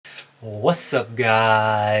What's up,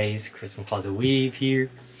 guys? Chris from Closet Weave here,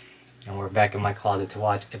 and we're back in my closet to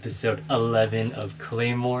watch episode 11 of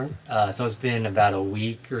Claymore. So it's been about a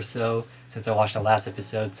week or so since I watched the last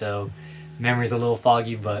episode, so memory's a little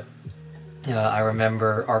foggy, but I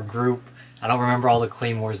remember our group. I don't remember all the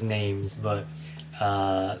Claymore's names, but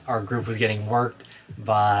our group was getting worked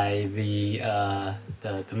by the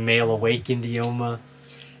male awakened Yoma,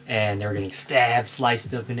 and they were getting stabbed,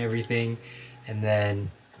 sliced up, and everything, and then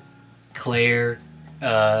Claire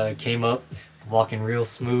came up, walking real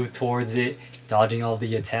smooth towards it, dodging all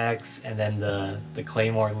the attacks, and then the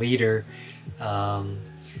Claymore leader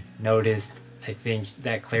noticed, I think,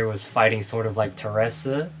 that Claire was fighting sort of like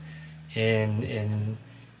Teresa in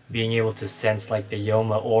being able to sense like the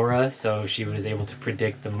Yoma aura, so she was able to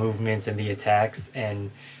predict the movements and the attacks,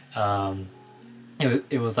 and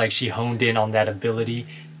it was like she honed in on that ability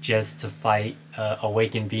just to fight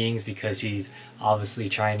awakened beings, because she's obviously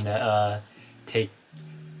trying to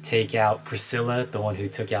take out Priscilla, the one who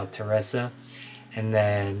took out Teresa. And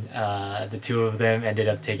then the two of them ended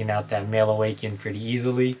up taking out that male awakened pretty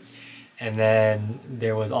easily. And then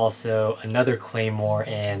there was also another Claymore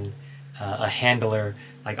and a handler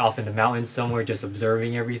like off in the mountains somewhere, just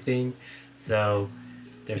observing everything. So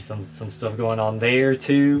there's some stuff going on there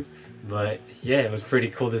too. But yeah, it was pretty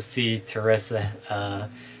cool to see Teresa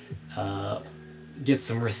get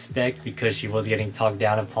some respect, because she was getting talked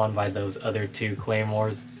down upon by those other two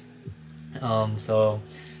Claymores. So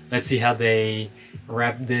let's see how they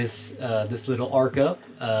wrap this little arc up.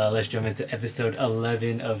 Let's jump into episode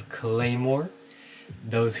 11 of Claymore,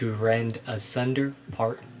 Those Who Rend Asunder,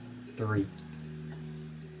 Part 3.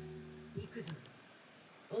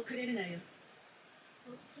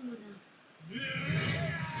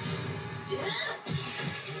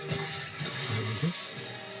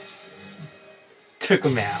 Took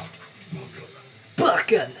him out.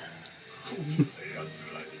 Bucking.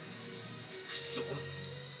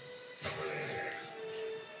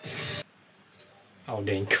 Oh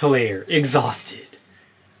dang, Claire, exhausted.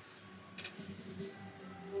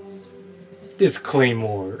 This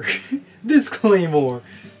Claymore. This Claymore.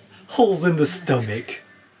 Holes in the stomach.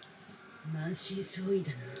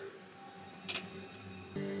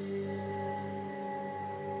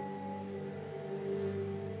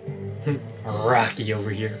 Rocky over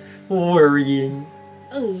here, worrying.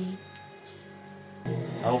 Oh,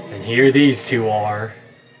 and here these two are.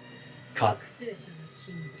 Caught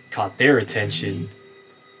their attention.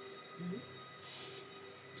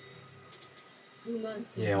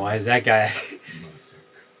 Yeah, why is that guy?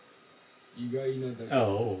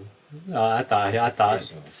 Oh, I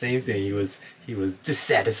thought same thing. He was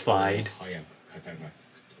dissatisfied.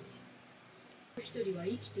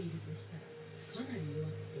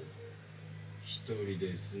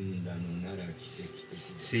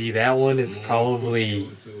 See, that one is probably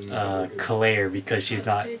Claire, because she's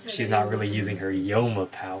not really using her Yoma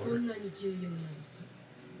power.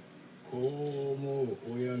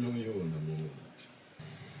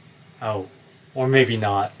 Oh, or maybe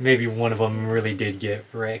not. Maybe one of them really did get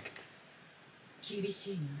wrecked.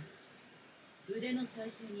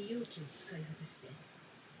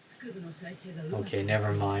 Okay,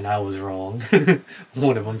 never mind. I was wrong.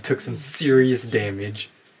 One of them took some serious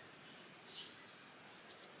damage.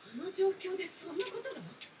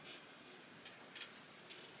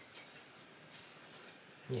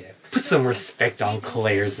 Yeah, put some respect on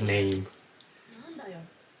Claire's name.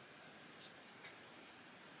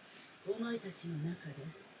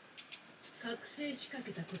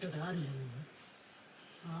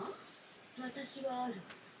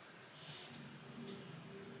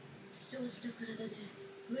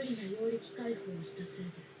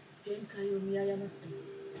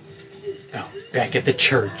 Oh, back at the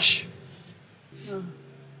church.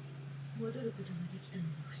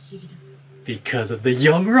 Because of the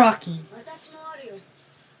young Rocky.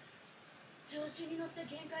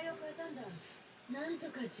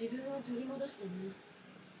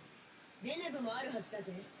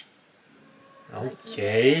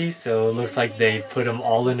 Okay, so it looks like they put them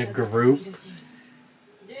all in a group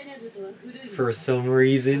for some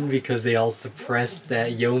reason, because they all suppressed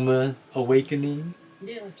that Yoma awakening.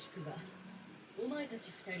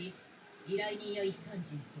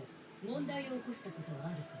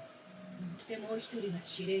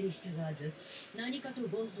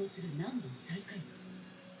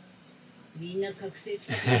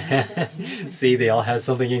 See, they all have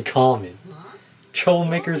something in common.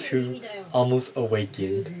 Trollmakers who almost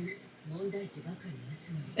awakened.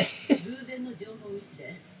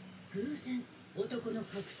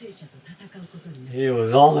 It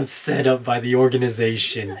was all set up by the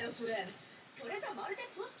organization.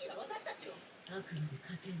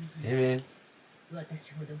 Hey man.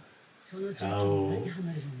 Oh,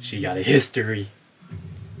 she got a history.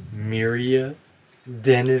 Miria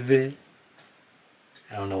Deneve.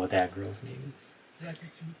 I don't know what that girl's name is.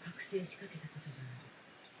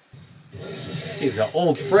 She's an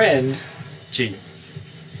old friend. Jeez.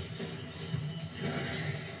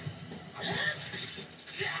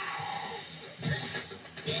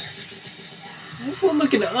 This one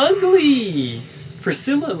looking ugly.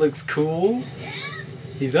 Priscilla looks cool.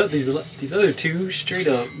 These other two straight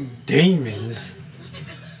up demons.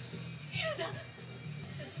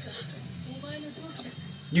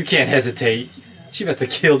 You can't hesitate. She about to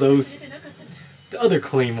kill the other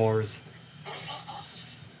Claymores.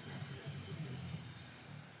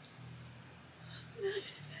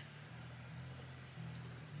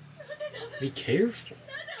 Be careful.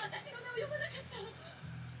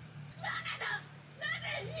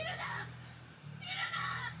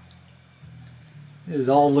 This is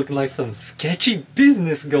all looking like some sketchy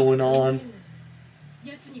business going on.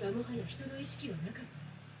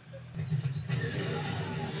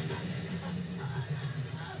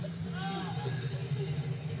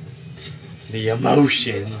 The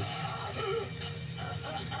emotions.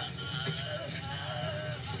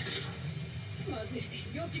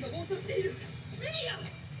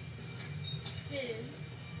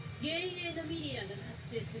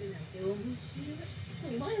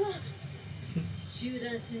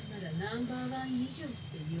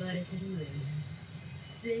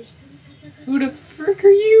 Who the frick are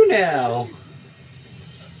you now?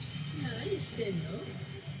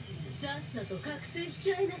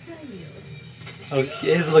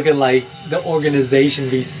 Okay, it's looking like the organization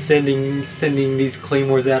be sending these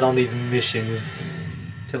Claymores out on these missions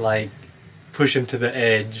to like push them to the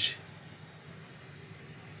edge.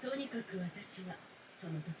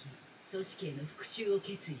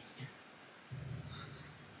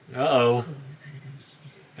 Uh-oh.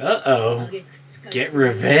 Uh-oh. Get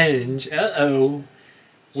revenge. Uh-oh.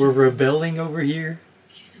 We're rebelling over here.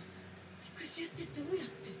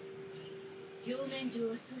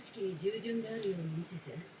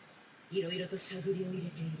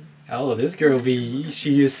 Oh, this girl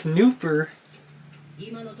she a snooper.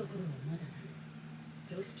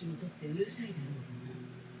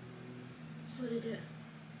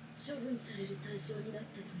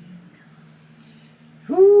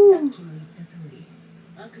 Whoo.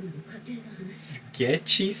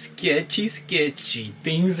 Sketchy, sketchy, sketchy.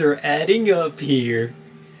 Things are adding up here.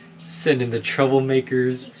 Sending the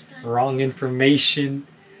troublemakers wrong information.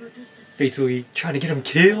 Basically trying to get them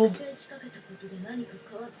killed.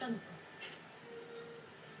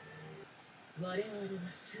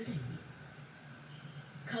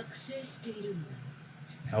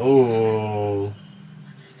 Oh.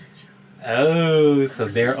 Oh, so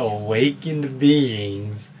they're awakened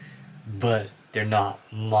beings, but they're not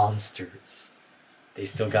monsters. They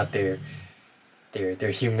still got their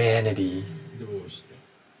humanity.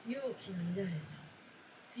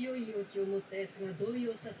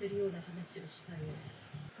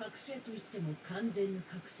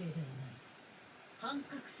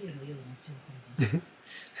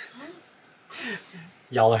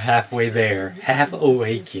 Y'all are halfway there, half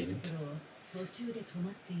awakened.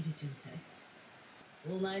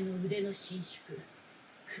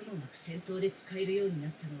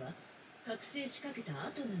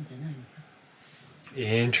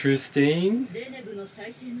 Interesting.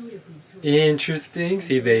 Interesting.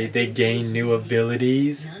 See, they gain new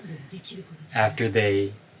abilities after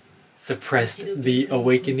they suppressed the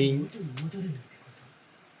awakening.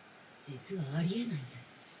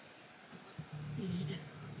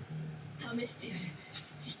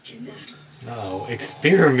 Oh,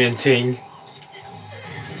 experimenting.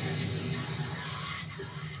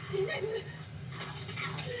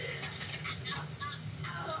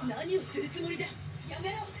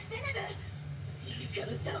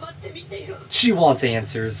 She wants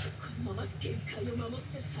answers.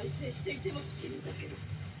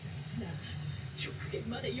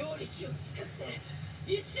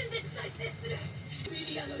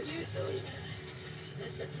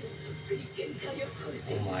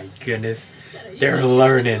 Oh my goodness. They're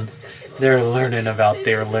learning. They're learning about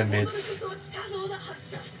their limits.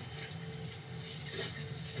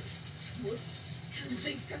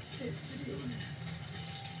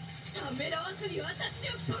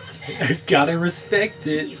 Gotta respect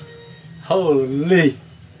it. Holy.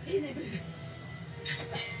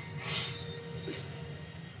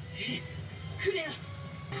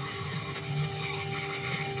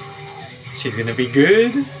 She's gonna be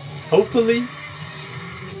good, hopefully.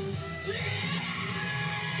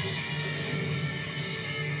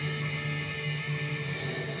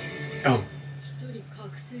 Oh. 一人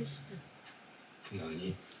覚醒した。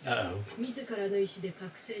何 Uh-oh. 自らの意志で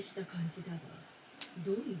覚醒した感じだが、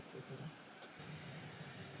どういうこと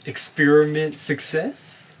だ Experiment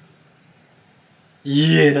success?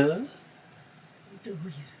 Yeah. どう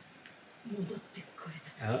やら戻ってこれ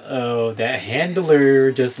た。 Uh-oh, that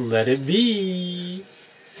handler just let it be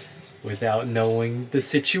without knowing the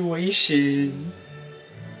situation.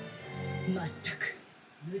 全く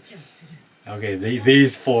無茶をする。 Okay,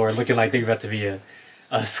 these four are looking like they're about to be a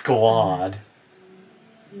squad.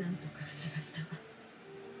 なんとか防がせ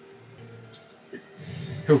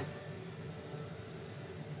た。 Who?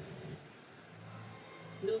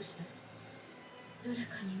 どうした？誰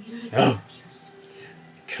かに見られたような気がし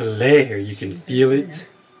た。 Claire, you can feel it.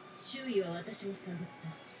 周囲は私も探っ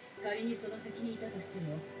た。仮にその先にいたとして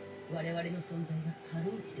も、我々の存在がか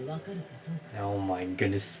ろうじてわかるかどうか。 Oh my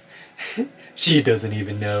goodness. She doesn't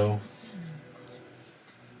even know.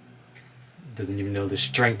 Doesn't even know the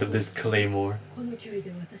strength of this Claymore. この距離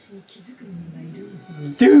で私に気づく者がいるの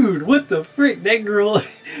に。 Dude, what the frick? That girl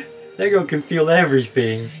can feel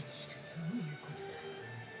everything.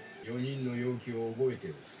 4人の要求を覚えて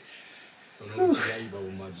る。そのうち刃を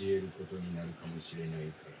交えることになるかもしれない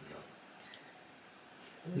か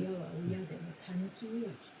らな。親は親でもタヌキ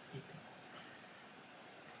親父って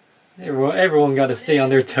と。 Everyone got to stay on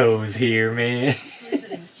their toes here, man. それぞ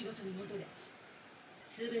れの仕事に戻れ。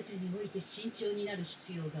すべてにおいて慎重になる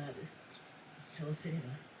必要がある。そうすれば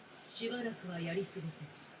しばらくはやり過ご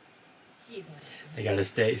せ。しばらく。 They gotta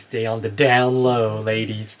stay on the down low,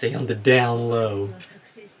 ladies. Stay on the down low. 覚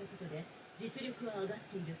醒したことで実力は上がっ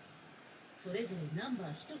ている。それぞれナンバー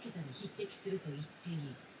1桁に匹敵すると言っていい。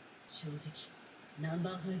正直ナン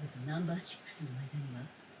バー5とナンバー6の間には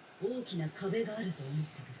大きな壁があると思っ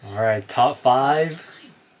てるし。 Alright, top 5.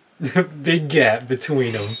 Big gap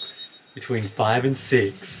between them. Between 5 and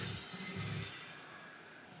 6.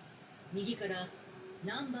 右から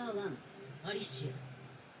ナンバー1アリシ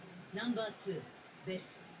ア、ナンバー2ベス、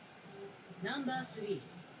ナンバー3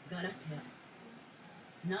ガラテ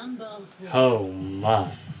ア、ナンバー4 Oh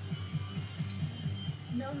my.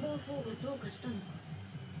 ナンバー4がどうかしたのか。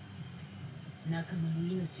仲間の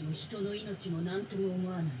命も人の命も何とも思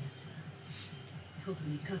わないやつだ。特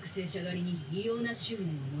に覚醒者狩りに異様な執念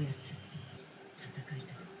を燃やす。戦い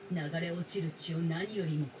と流れ落ちる血を何よ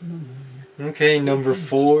りも好む女。 Okay, number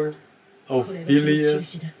 4. これがその Ophelia.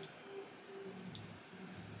 印だ。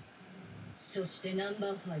そしてナンバ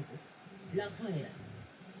ー5ラファエ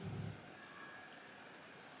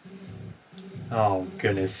ラ。 Oh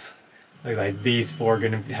goodness. Looks like these four are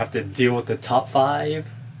gonna have to deal with the top 5.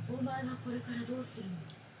 お前はこれからどうする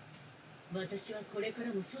の？私はこれから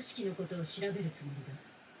も組織のことを調べるつも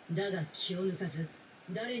りだ。だが気を抜かず、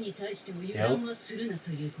誰に対しても油断はするな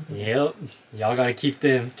ということだ。 Yep. Y'all gotta keep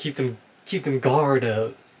them guard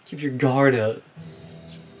up. Keep your guard up.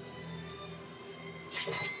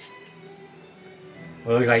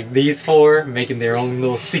 Well, looks like these four making their own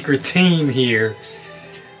little secret team here.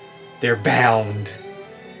 They're bound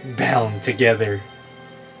together.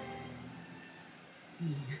 み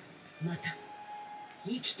んなまた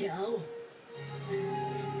生きて会おう。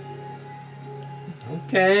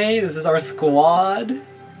 Okay, this is our squad.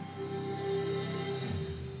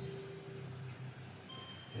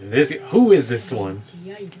 Who is this one? 刃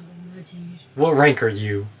を交える。 What rank are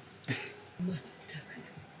you? まった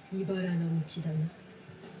く茨の道だな。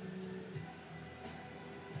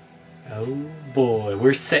 Oh boy,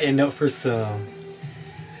 we're setting up for some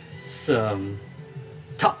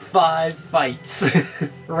top 5 fights.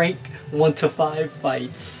 Rank 1 to 5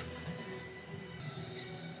 fights.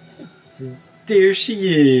 There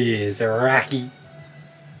she is, Rocky.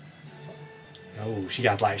 Oh, she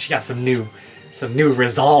got some new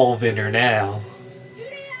resolve in her now.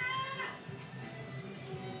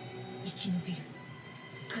 生き延びる。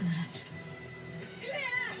必ず。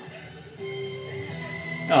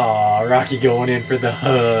 Aw, Rocky going in for the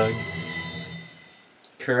hug.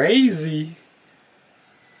 Crazy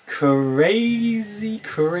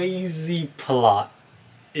plot.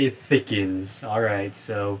 It thickens. Alright,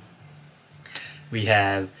 so we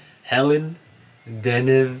have Helen,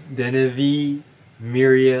 Denevie,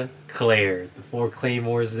 Miria, Claire. The 4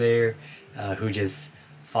 Claymores there, who just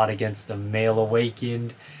fought against the Male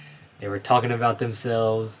Awakened. They were talking about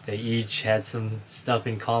themselves. They each had some stuff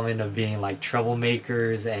in common of being like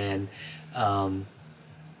troublemakers and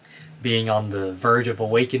being on the verge of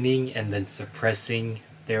awakening and then suppressing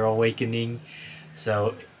their awakening.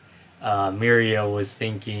 So Miria was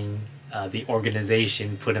thinking the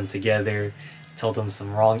organization put them together, told them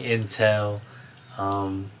some wrong intel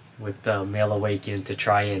with the Male Awakened to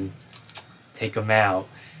try and take them out.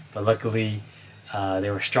 but luckily they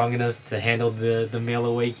were strong enough to handle the male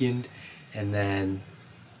awakened, and then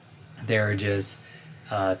they were just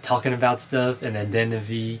talking about stuff, and then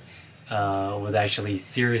Denevi was actually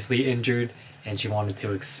seriously injured, and she wanted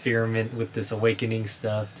to experiment with this awakening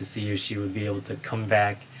stuff to see if she would be able to come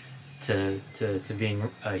back to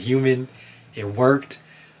being a human. It worked,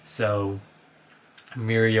 so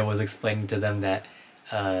Miria was explaining to them that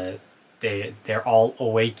they're all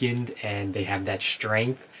awakened and they have that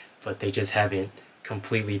strength, but they just haven't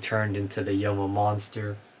completely turned into the Yoma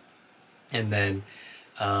monster. And then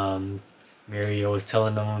Miria was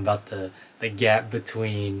telling them about the gap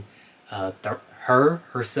between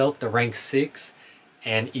herself, the rank 6,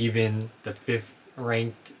 and even the 5th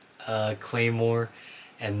ranked Claymore,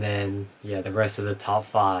 and then the rest of the top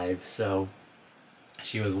 5. So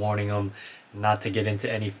she was warning them not to get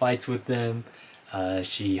into any fights with them.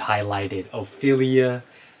 She highlighted Ophelia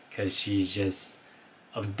because she's just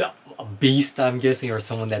a beast, I'm guessing, or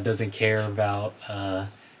someone that doesn't care about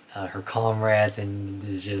her comrades and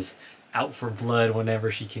is just out for blood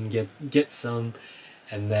whenever she can get some.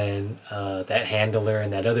 And then that handler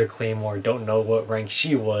and that other Claymore don't know what rank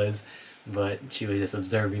she was, but she was just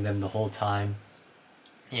observing them the whole time.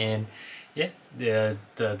 And yeah,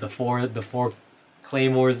 the four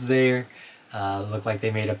Claymores there look like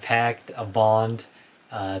they made a pact, a bond,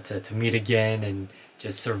 to meet again and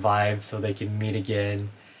just survive so they can meet again.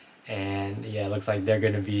 And yeah, it looks like they're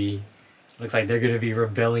gonna be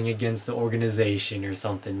rebelling against the organization or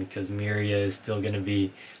something, because Miria is still gonna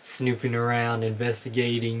be snooping around,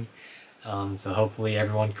 investigating. So hopefully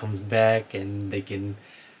everyone comes back and they can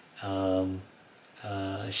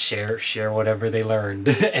share whatever they learned,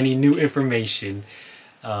 any new information.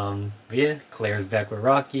 But yeah, Claire's back with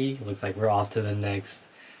Rocky. Looks like we're off to the next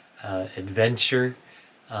adventure.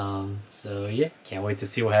 So yeah, can't wait to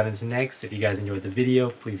see what happens next. If you guys enjoyed the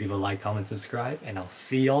video, please leave a like, comment, subscribe, and I'll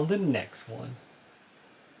see you on the next one.